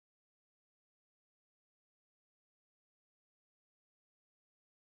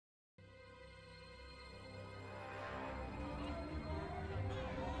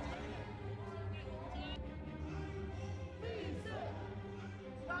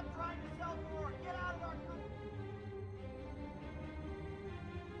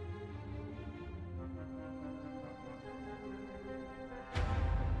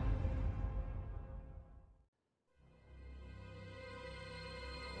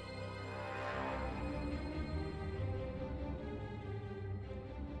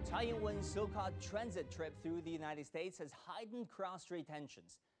Tsai Ing-wen's so-called transit trip through the United States has heightened cross-strait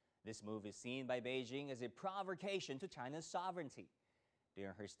tensions. This move is seen by Beijing as a provocation to China's sovereignty.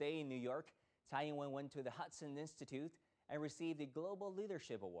 During her stay in New York, Tsai Ing-wen went to the Hudson Institute and received the Global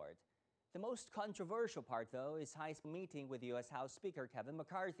Leadership Award. The most controversial part, though, is Tsai's meeting with U.S. House Speaker Kevin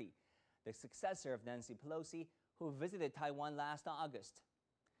McCarthy, the successor of Nancy Pelosi, who visited Taiwan last August.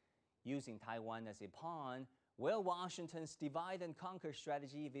 Using Taiwan as a pawn, will Washington's divide and conquer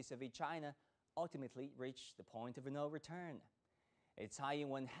strategy vis-a-vis China ultimately reach the point of no return? Is Tsai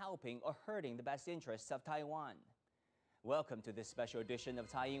Ing-wen helping or hurting the best interests of Taiwan? Welcome to this special edition of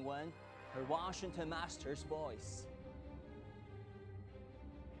Tsai Ing-wen, her Washington Master's Voice.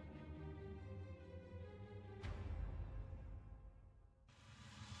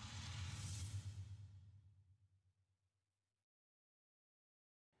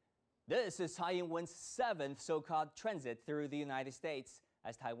 This is Tsai Ing-wen's seventh so-called transit through the United States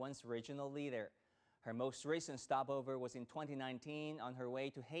as Taiwan's regional leader. Her most recent stopover was in 2019 on her way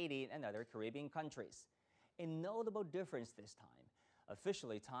to Haiti and other Caribbean countries. A notable difference this time.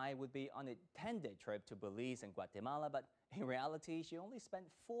 Officially, Tsai would be on a 10-day trip to Belize and Guatemala, but in reality, she only spent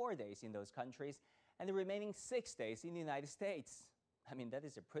 4 days in those countries and the remaining 6 days in the United States. I mean, that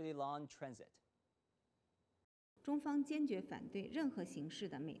is a pretty long transit. 中方坚决反对任何形式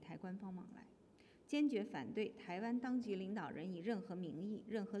的美台官方往来，坚决反对台湾当局领导人以任何名义、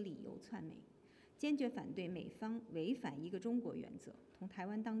任何理由纂美，坚决反对美方违反一个中国原则，同台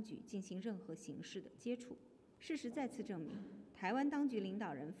湾当局进行任何形式的接触。事实再次证明，台湾当局领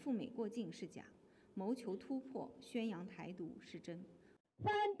导人赴美过境是假，谋求突破、宣扬台独是真。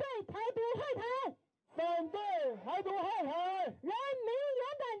反对台独害台，反对台独害台，人民勇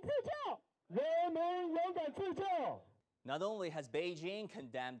敢自救。 Not only has Beijing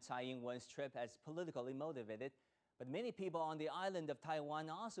condemned Tsai Ing-wen's trip as politically motivated, but many people on the island of Taiwan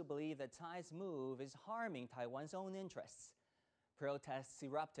also believe that Tsai's move is harming Taiwan's own interests. Protests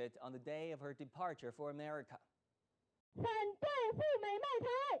erupted on the day of her departure for America. 反对赴美卖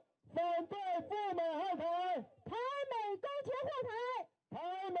台，反对赴美害台，台美勾结祸台，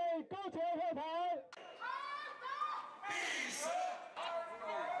台美勾结祸台。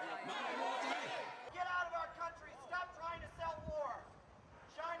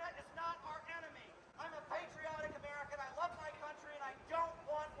 China is not our enemy. I'm a patriotic American. I love my country and I don't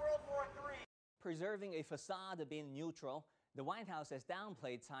want World War III. Preserving a facade of being neutral, the White House has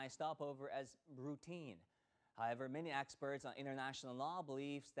downplayed Tsai's stopover as routine. However, many experts on international law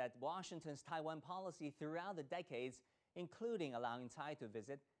believe that Washington's Taiwan policy throughout the decades, including allowing Tsai to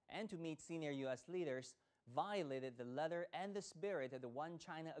visit and to meet senior U.S. leaders, violated the letter and the spirit of the One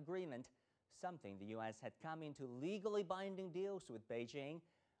China Agreement, something the U.S. had come into legally binding deals with Beijing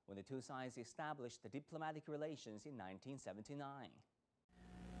when the two sides established the diplomatic relations in 1979.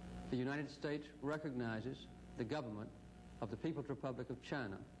 The United States recognizes the government of the People's Republic of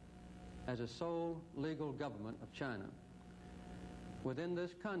China as a sole legal government of China. Within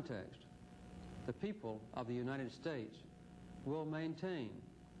this context, the people of the United States will maintain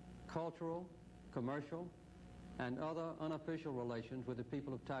cultural, commercial, and other unofficial relations with the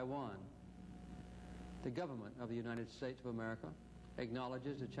people of Taiwan. The government of the United States of America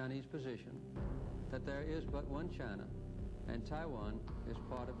acknowledges the Chinese position that there is but one China and Taiwan is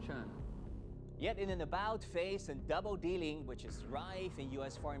part of China. Yet in an about-face and double-dealing which is rife in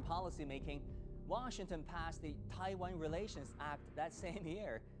U.S. foreign policy making, Washington passed the Taiwan Relations Act that same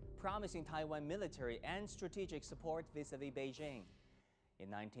year, promising Taiwan military and strategic support vis-a-vis Beijing. In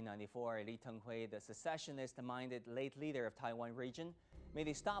 1994, Lee Teng-hui, the secessionist-minded late leader of Taiwan region, made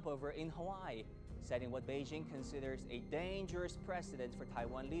a stopover in Hawaii, setting what Beijing considers a dangerous precedent for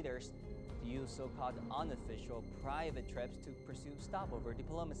Taiwan leaders to use so-called unofficial private trips to pursue stopover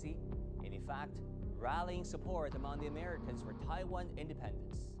diplomacy, in fact, rallying support among the Americans for Taiwan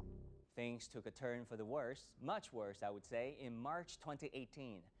independence. Things took a turn for the worse, much worse, I would say, in March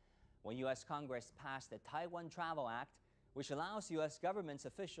 2018, when U.S. Congress passed the Taiwan Travel Act, which allows U.S. government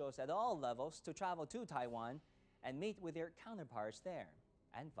officials at all levels to travel to Taiwan and meet with their counterparts there,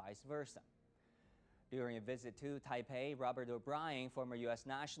 and vice versa. During a visit to Taipei, Robert O'Brien, former U.S.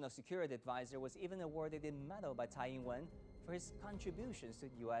 National Security Advisor, was even awarded a medal by Tsai Ing-wen for his contributions to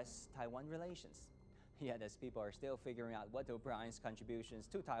U.S.-Taiwan relations. Yet, as people are still figuring out what O'Brien's contributions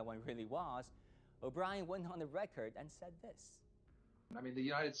to Taiwan really was, O'Brien went on the record and said this. I mean, the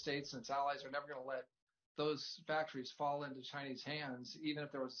United States and its allies are never going to let those factories fall into Chinese hands, even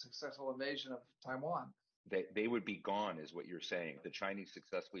if there was a successful invasion of Taiwan. They would be gone, is what you're saying. The Chinese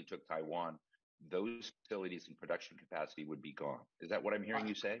successfully took Taiwan. Those facilities and production capacity would be gone. Is that what I'm hearing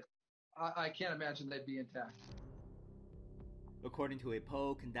you say? I can't imagine they'd be intact. According to a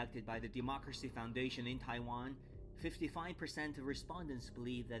poll conducted by the Democracy Foundation in Taiwan, 55% of respondents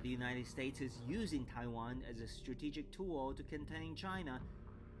believe that the United States is using Taiwan as a strategic tool to contain China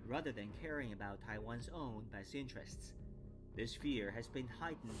rather than caring about Taiwan's own best interests. This fear has been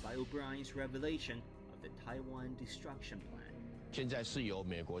heightened by O'Brien's revelation of the Taiwan Destruction Plan. 现在是由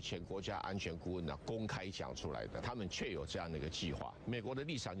美国前国家安全顾问公开讲出来的，他们确有这样的一个计划。美国的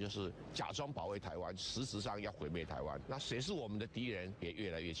立场就是假装保卫台湾，实质上要毁灭台湾。那谁是我们的敌人，也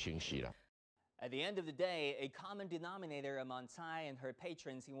越来越清晰了。 At the end of the day, a common denominator among Tsai and her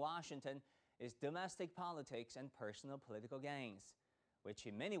patrons in Washington is domestic politics and personal political gains, which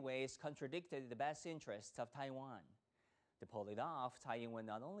in many ways contradicted the best interests of Taiwan. To pull it off, Tsai Ing-wen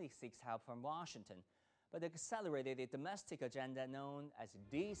not only seeks help from Washington, but accelerated a domestic agenda known as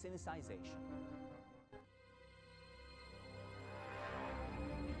de-sinicization.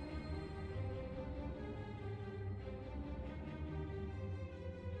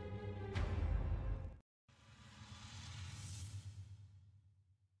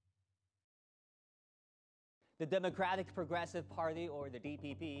 The Democratic Progressive Party, or the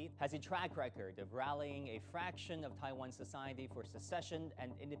DPP, has a track record of rallying a fraction of Taiwan society for secession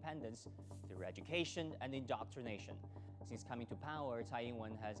and independence through education and indoctrination. Since coming to power, Tsai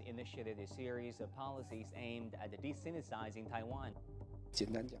Ing-wen has initiated a series of policies aimed at de-sinicizing Taiwan.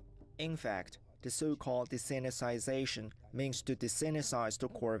 In fact, the so-called de-sinicization means to de-sinicize the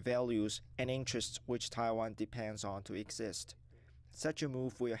core values and interests which Taiwan depends on to exist. Such a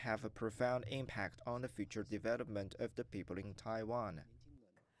move will have a profound impact on the future development of the people in Taiwan.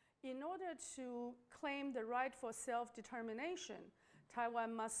 In order to claim the right for self-determination,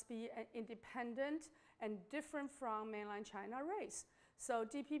 Taiwan must be an independent and different from mainland China race. So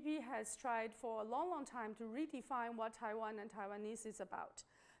DPP has tried for a long, long time to redefine what Taiwan and Taiwanese is about.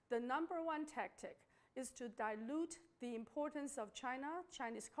 The number one tactic is to dilute the importance of China,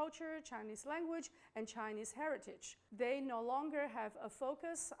 Chinese culture, Chinese language, and Chinese heritage. They no longer have a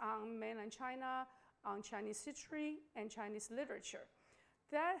focus on mainland China, on Chinese history, and Chinese literature.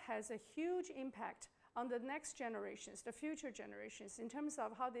 That has a huge impact on the next generations, the future generations, in terms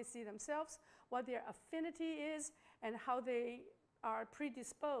of how they see themselves, what their affinity is, and how they are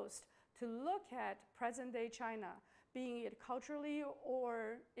predisposed to look at present-day China, being it culturally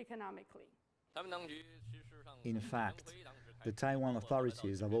or economically. In fact, the Taiwan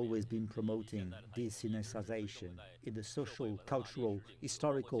authorities have always been promoting de-sinicization in the social, cultural,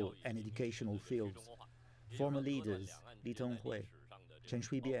 historical, and educational fields. Former leaders Li Tenghui, Chen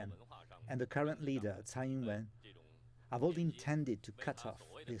Shui-bian, and the current leader Tsai Ing-wen have all intended to cut off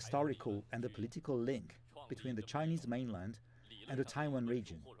the historical and the political link between the Chinese mainland and the Taiwan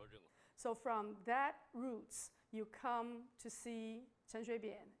region. So from that roots, you come to see Chen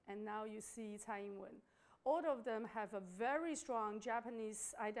Shui-bian, and now you see Tsai Ing-wen. All of them have a very strong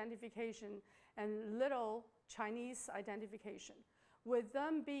Japanese identification and little Chinese identification. With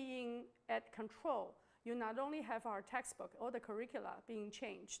them being at control, you not only have our textbook or the curricula being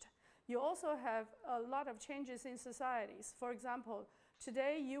changed, you also have a lot of changes in societies. For example,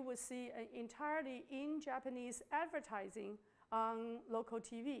 today you will see an entirely in Japanese advertising on local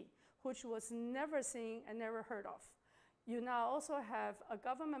TV, which was never seen and never heard of. You now also have a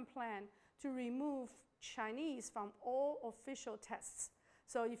government plan to remove Chinese from all official tests.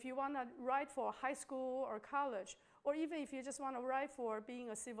 So if you want to write for high school or college, or even if you just want to write for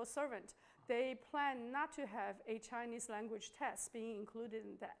being a civil servant, they plan not to have a Chinese language test being included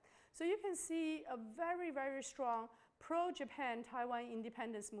in that. So you can see a very, very strong pro-Japan Taiwan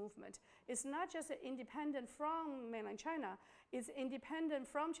independence movement. It's not just independent from mainland China, it's independent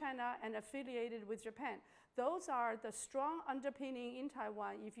from China and affiliated with Japan. Those are the strong underpinning in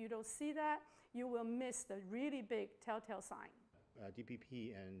Taiwan. If you don't see that, you will miss the really big telltale sign.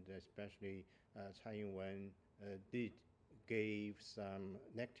 DPP and especially Tsai Ing-wen did give some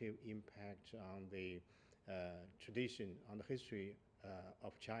negative impact on the tradition, on the history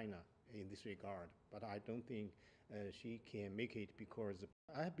of China in this regard. But I don't think she can make it, because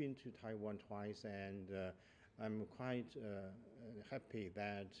I have been to Taiwan twice, and I'm quite happy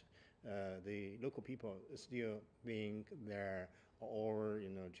that the local people still think they're all,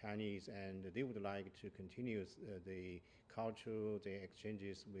 Chinese, and they would like to continue the culture, the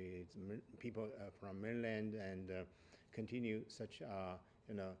exchanges with people from mainland, and continue such a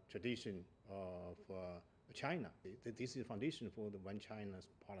tradition of China. This is the foundation for the One China's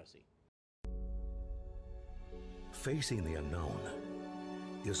policy. Facing the unknown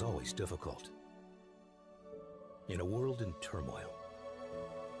is always difficult. In a world in turmoil,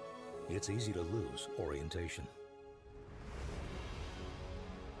 it's easy to lose orientation.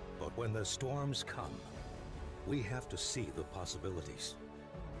 But when the storms come, We have to see the possibilities,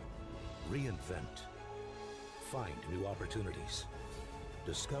 reinvent, find new opportunities,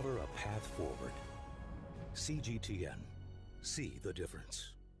 discover a path forward. CGTN. See the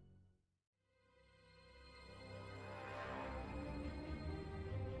difference.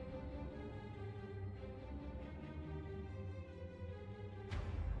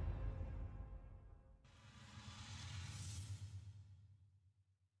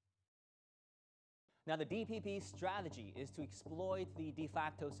 Now, the DPP's strategy is to exploit the de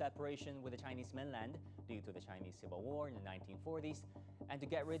facto separation with the Chinese mainland due to the Chinese Civil War in the 1940s and to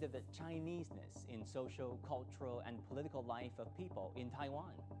get rid of the Chineseness in social, cultural, and political life of people in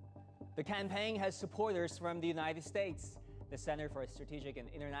Taiwan. The campaign has supporters from the United States. The Center for Strategic and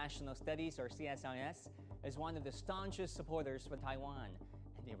International Studies, or CSIS, is one of the staunchest supporters for Taiwan.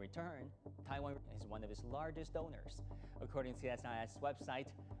 And in return, Taiwan is one of its largest donors. According to CSIS website,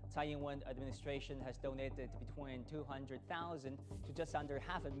 Tsai Ing-wen administration has donated between $200,000 to just under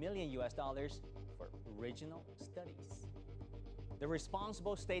 $500,000 for regional studies. The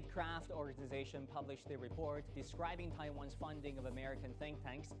Responsible Statecraft organization published a report describing Taiwan's funding of American think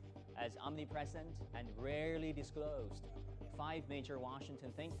tanks as omnipresent and rarely disclosed. 5 major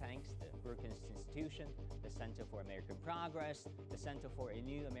Washington think tanks, the Brookings Institution, the Center for American Progress, the Center for a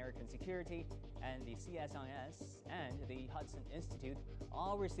New American Security, and the CSIS and the Hudson Institute,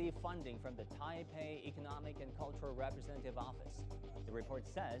 all receive funding from the Taipei Economic and Cultural Representative Office. The report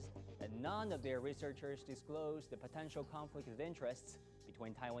says that none of their researchers disclose the potential conflict of interests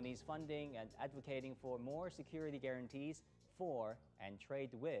between Taiwanese funding and advocating for more security guarantees for and trade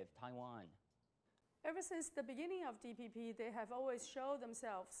with Taiwan. Ever since the beginning of DPP, they have always shown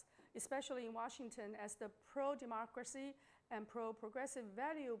themselves, especially in Washington, as the pro-democracy and pro-progressive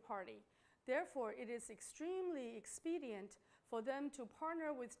value party. Therefore, it is extremely expedient for them to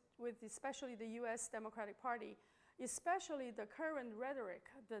partner with especially the U.S. Democratic Party, especially the current rhetoric,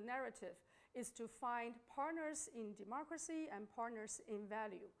 the narrative, is to find partners in democracy and partners in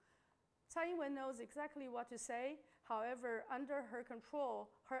value. Tsai Ing-wen knows exactly what to say. However, under her control,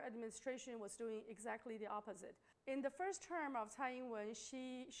 her administration was doing exactly the opposite. In the first term of Tsai Ing-wen,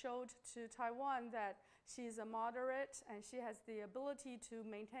 she showed to Taiwan that she's a moderate and she has the ability to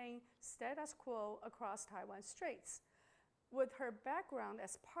maintain status quo across Taiwan Straits. With her background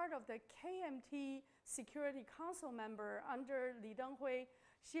as part of the KMT Security Council member under Li Denghui,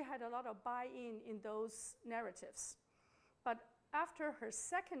 she had a lot of buy-in in those narratives. But after her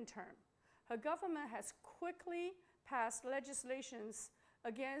second term, her government has quickly passed legislations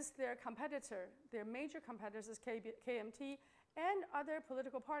against their competitor, their major competitors, KMT, and other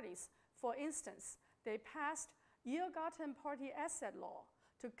political parties. For instance, they passed ill-gotten party asset law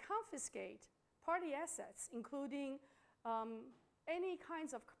to confiscate party assets, including any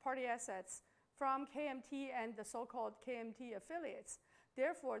kinds of party assets from KMT and the so-called KMT affiliates.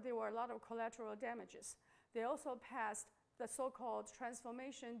 Therefore, there were a lot of collateral damages. They also passed the so-called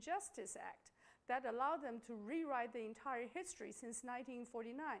Transformation Justice Act that allowed them to rewrite the entire history since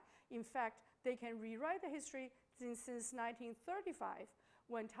 1949. In fact, they can rewrite the history since 1935,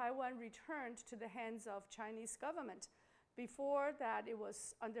 when Taiwan returned to the hands of Chinese government. Before that, it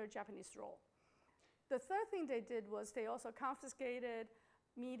was under Japanese rule. The third thing they did was they also confiscated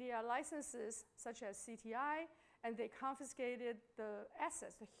media licenses such as CTI, and they confiscated the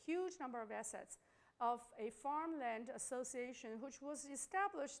assets, a huge number of assets, of a farmland association which was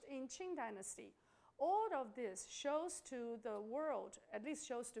established in Qing Dynasty. All of this shows to the world, at least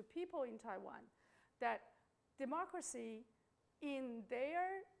shows to people in Taiwan, that democracy in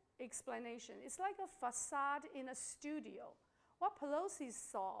their explanation is like a facade in a studio. What Pelosi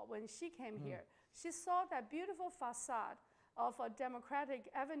saw when she came here, she saw that beautiful facade of a democratic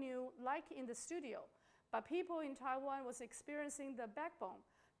avenue like in the studio. But people in Taiwan was experiencing the backbone,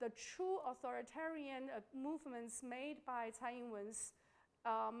 the true authoritarian movements made by Tsai Ing-wen's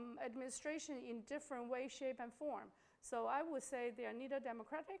administration in different way, shape, and form. So I would say they are neither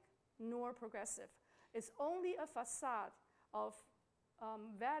democratic nor progressive. It's only a facade of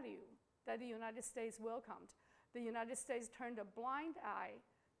value that the United States welcomed. The United States turned a blind eye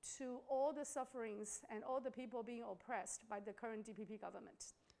to all the sufferings and all the people being oppressed by the current DPP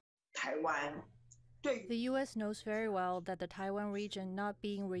government. Taiwan. The U.S. knows very well that the Taiwan region not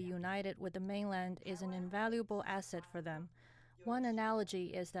being reunited with the mainland is an invaluable asset for them. One analogy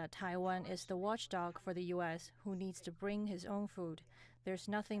is that Taiwan is the watchdog for the U.S. who needs to bring his own food. There's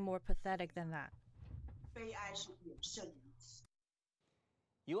nothing more pathetic than that.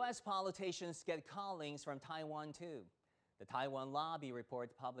 U.S. politicians get callings from Taiwan too. The Taiwan Lobby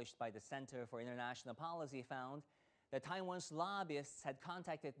report published by the Center for International Policy found that Taiwan's lobbyists had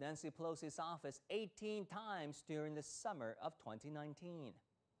contacted Nancy Pelosi's office 18 times during the summer of 2019.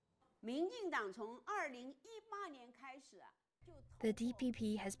 The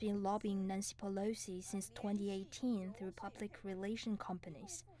DPP has been lobbying Nancy Pelosi since 2018 through public relation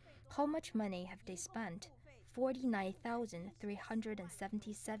companies. How much money have they spent?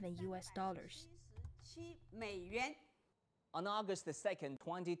 $49,377. On August 2nd,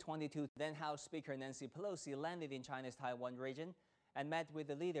 2022, then House Speaker Nancy Pelosi landed in China's Taiwan region and met with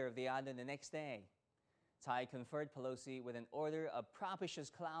the leader of the island the next day. Tsai conferred Pelosi with an order of propitious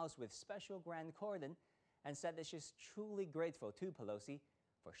clause with special grand cordon and said that she's truly grateful to Pelosi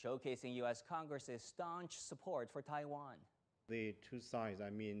for showcasing U.S. Congress's staunch support for Taiwan. The two sides, I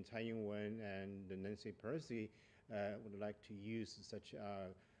mean Tsai Ing-wen and Nancy Pelosi, would like to use such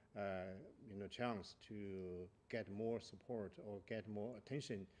a chance to get more support or get more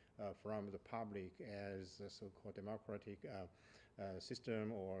attention from the public as a so-called democratic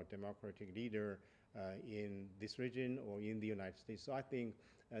system or democratic leader in this region or in the United States. So I think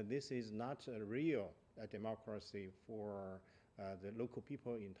this is not a real democracy for the local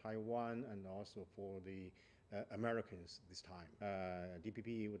people in Taiwan and also for the Americans this time.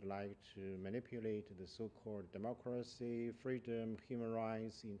 DPP would like to manipulate the so-called democracy, freedom, human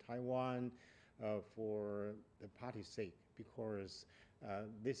rights in Taiwan for the party's sake, because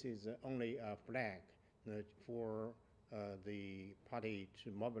this is only a flag for the party to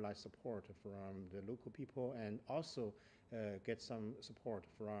mobilize support from the local people and also get some support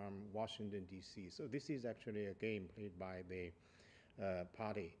from Washington, D.C. So this is actually a game played by the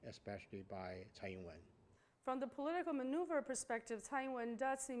party, especially by Tsai Ing-wen. From the political maneuver perspective, Tsai Ing-wen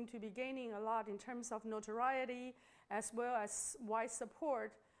does seem to be gaining a lot in terms of notoriety as well as wide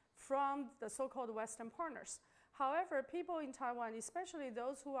support from the so-called Western partners. However, people in Taiwan, especially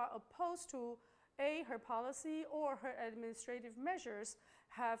those who are opposed to her policy or her administrative measures,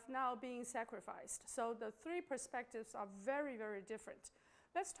 have now been sacrificed. So the three perspectives are very, very different.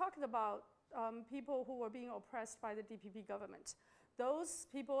 Let's talk about people who were being oppressed by the DPP government. Those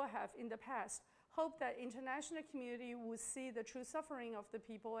people have in the past hoped that international community would see the true suffering of the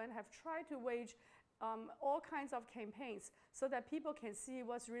people and have tried to wage all kinds of campaigns so that people can see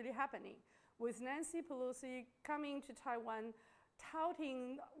what's really happening. With Nancy Pelosi coming to Taiwan,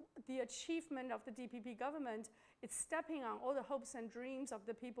 touting the achievement of the DPP government, it's stepping on all the hopes and dreams of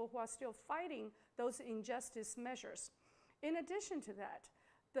the people who are still fighting those injustice measures. In addition to that,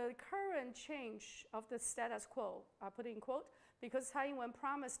 the current change of the status quo, I put in quote, because Tsai Ing-wen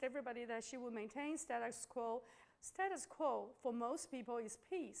promised everybody that she would maintain status quo. Status quo for most people is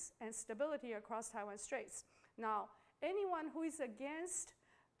peace and stability across Taiwan Straits. Now, anyone who is against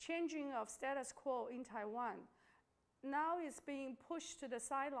changing of status quo in Taiwan now is being pushed to the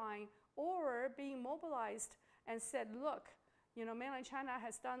sideline or being mobilized and said, look, mainland China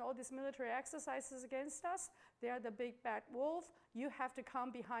has done all these military exercises against us. They are the big bad wolf. You have to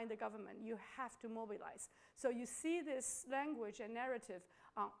come behind the government. You have to mobilize. So you see this language and narrative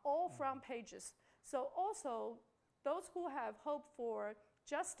on all front pages. So also, those who have hoped for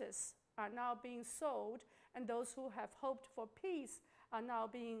justice are now being sold, and those who have hoped for peace are now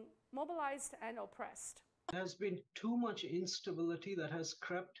being mobilized and oppressed. There's been too much instability that has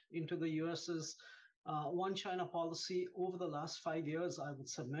crept into the US's one China policy over the last 5 years, I would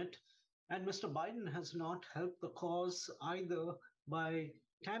submit. And Mr. Biden has not helped the cause either by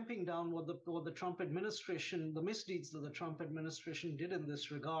tamping down what the Trump administration, the misdeeds that the Trump administration did in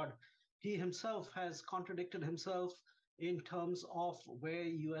this regard. He himself has contradicted himself in terms of where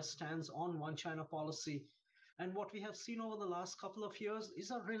US stands on one China policy. And what we have seen over the last couple of years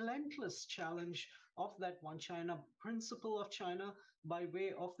is a relentless challenge of that one China principle of China by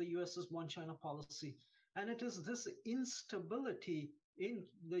way of the US's one China policy. And it is this instability in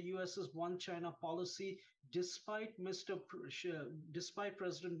the US's one China policy, despite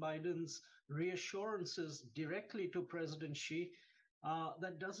President Biden's reassurances directly to President Xi,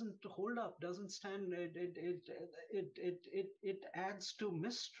 that doesn't hold up, doesn't stand. It adds to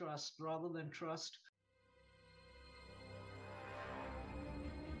mistrust rather than trust.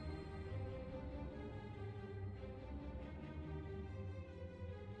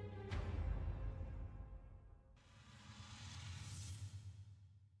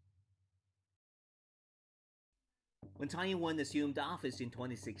 When Tsai Ing-wen assumed office in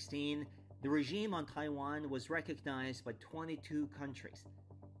 2016, the regime on Taiwan was recognized by 22 countries.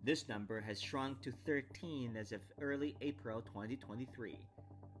 This number has shrunk to 13 as of early April 2023.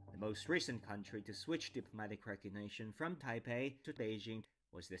 The most recent country to switch diplomatic recognition from Taipei to Beijing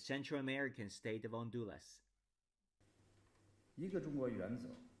was the Central American state of Honduras. 一个中国原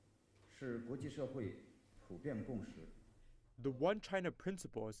则是国际社会 The One China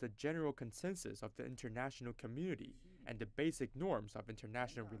principle is the general consensus of the international community and the basic norms of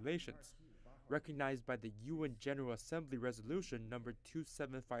international relations, recognized by the UN General Assembly Resolution number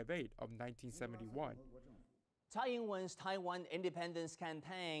 2758 of 1971. Tsai Ing-wen's Taiwan independence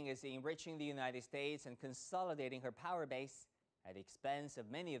campaign is enriching the United States and consolidating her power base at the expense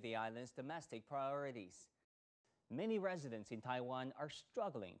of many of the island's domestic priorities. Many residents in Taiwan are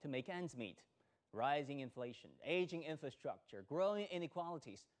struggling to make ends meet. Rising inflation, aging infrastructure, growing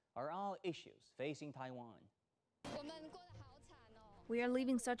inequalities are all issues facing Taiwan. We are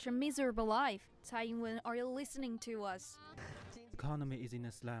living such a miserable life. Tsai Ing-wen, are you listening to us? Economy is in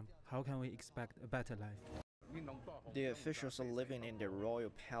a slump. How can we expect a better life? The officials are living in the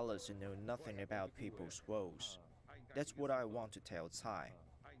royal palace and know nothing about people's woes. That's what I want to tell Tsai.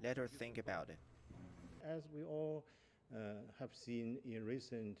 Let her think about it. As we all have seen in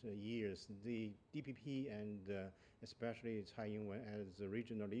recent years, the DPP and especially Tsai Ing-wen as the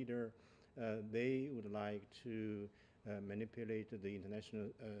regional leader, they would like to manipulate the international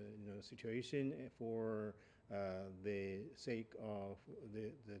situation for the sake of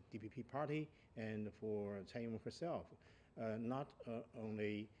the DPP party and for Tsai Ing-wen herself, not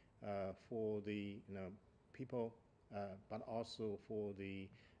only for the people, but also for the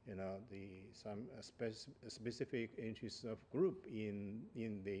some specific interests of group in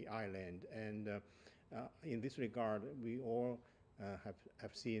the island. And in this regard, we all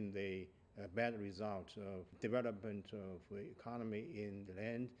have seen the bad result of development of the economy in the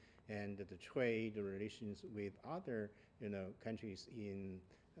land and the trade relations with other countries in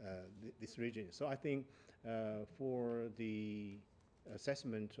this region. So I think for the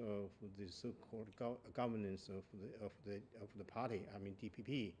assessment of the so-called governance of the party, I mean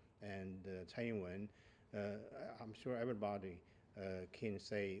DPP and Tsai Ing-wen, I'm sure everybody can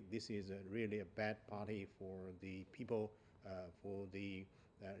say this is really a bad party for the people, for the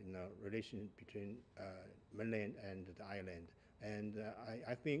relation between mainland and the island. And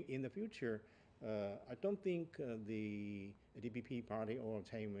I think in the future, I don't think the DPP party or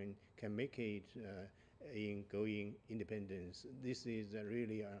Tsai Ing-wen can make it in going independence. This is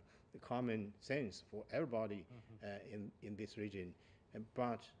really a common sense for everybody in this region.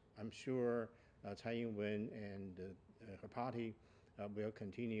 But I'm sure Tsai Ing-wen and her party will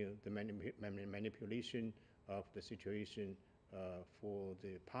continue the manipulation of the situation for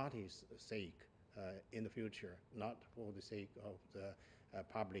the party's sake in the future, not for the sake of the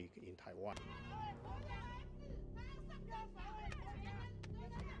public in Taiwan.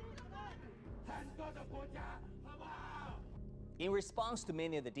 In response to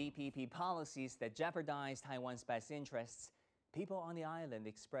many of the DPP policies that jeopardize Taiwan's best interests, people on the island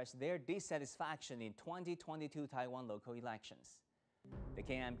expressed their dissatisfaction in 2022 Taiwan local elections. The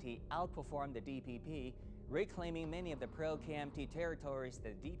KMT outperformed the DPP, reclaiming many of the pro-KMT territories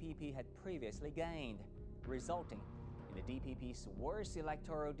that the DPP had previously gained, resulting in the DPP's worst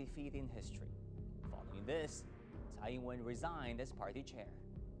electoral defeat in history. Following this, Tsai Ing-wen resigned as party chair.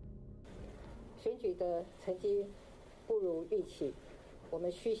 选举的成绩不如预期，我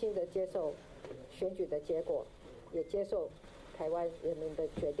们虚心地接受选举的结果，也接受台湾人民的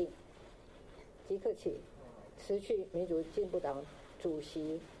决定。即刻起，辞去民主进步党主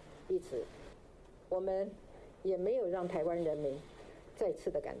席一职。我们也没有让台湾人民再次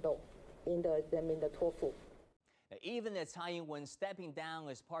的感动，赢得人民的托付。 Even as Tsai Ing-wen stepping down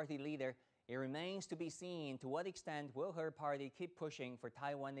as party leader, it remains to be seen to what extent will her party keep pushing for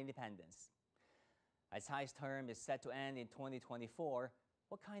Taiwan independence. As Tsai's term is set to end in 2024,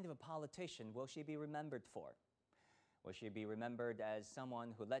 what kind of a politician will she be remembered for? Will she be remembered as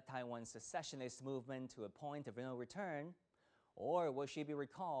someone who led Taiwan's secessionist movement to a point of no return? Or will she be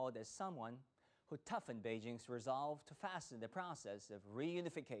recalled as someone who toughened Beijing's resolve to fasten the process of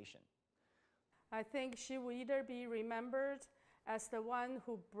reunification? I think she will either be remembered as the one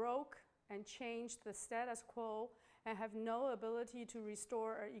who broke and changed the status quo and have no ability to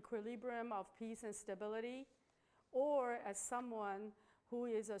restore an equilibrium of peace and stability, or as someone who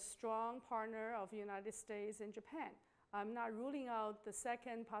is a strong partner of the United States and Japan. I'm not ruling out the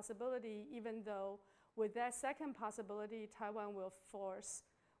second possibility, even though with that second possibility, Taiwan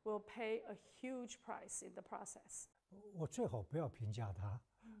will pay a huge price in the process. 我最好不要评价他，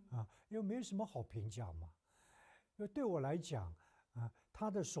因为没有什么好评价嘛。因为对我来讲，他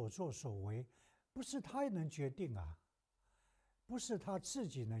的所作所为，不是他能决定啊，不是他自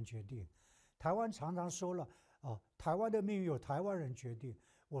己能决定。台湾常常说了，台湾的命运由台湾人决定。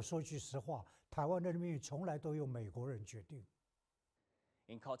我说句实话，台湾的命运从来都由美国人决定。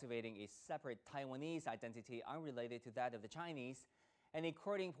In cultivating a separate Taiwanese identity unrelated to that of the Chinese, And in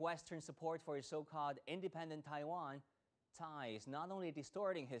courting Western support for a so-called independent Taiwan, Tsai is not only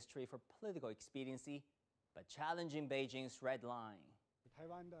distorting history for political expediency, but challenging Beijing's red line.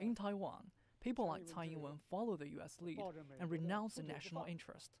 In Taiwan, people like Tsai Ing-wen follow the U.S. lead and renounce the national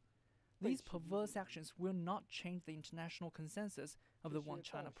interest. These perverse actions will not change the international consensus of the One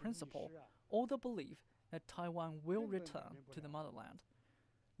China principle or the belief that Taiwan will return to the motherland.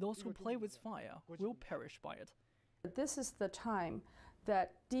 Those who play with fire will perish by it. This is the time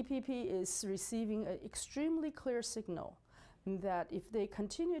that DPP is receiving an extremely clear signal that if they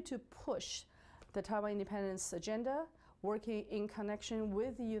continue to push the Taiwan independence agenda, working in connection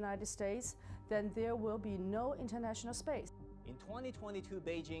with the United States, then there will be no international space. In 2022,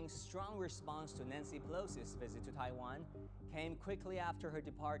 Beijing's strong response to Nancy Pelosi's visit to Taiwan came quickly after her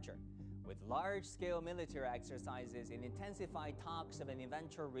departure, with large-scale military exercises and intensified talks of an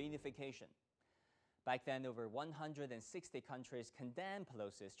eventual reunification. Back then, over 160 countries condemned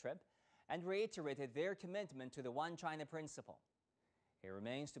Pelosi's trip and reiterated their commitment to the One China principle. It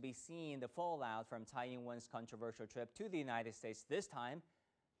remains to be seen the fallout from Tsai Ing-wen's controversial trip to the United States this time,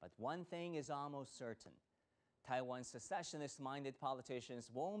 but one thing is almost certain. Taiwan's secessionist-minded politicians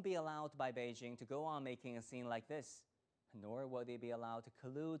won't be allowed by Beijing to go on making a scene like this, nor will they be allowed to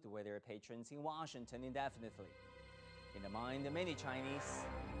collude with their patrons in Washington indefinitely. In the mind of many Chinese,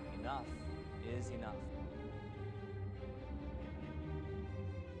 enough is enough.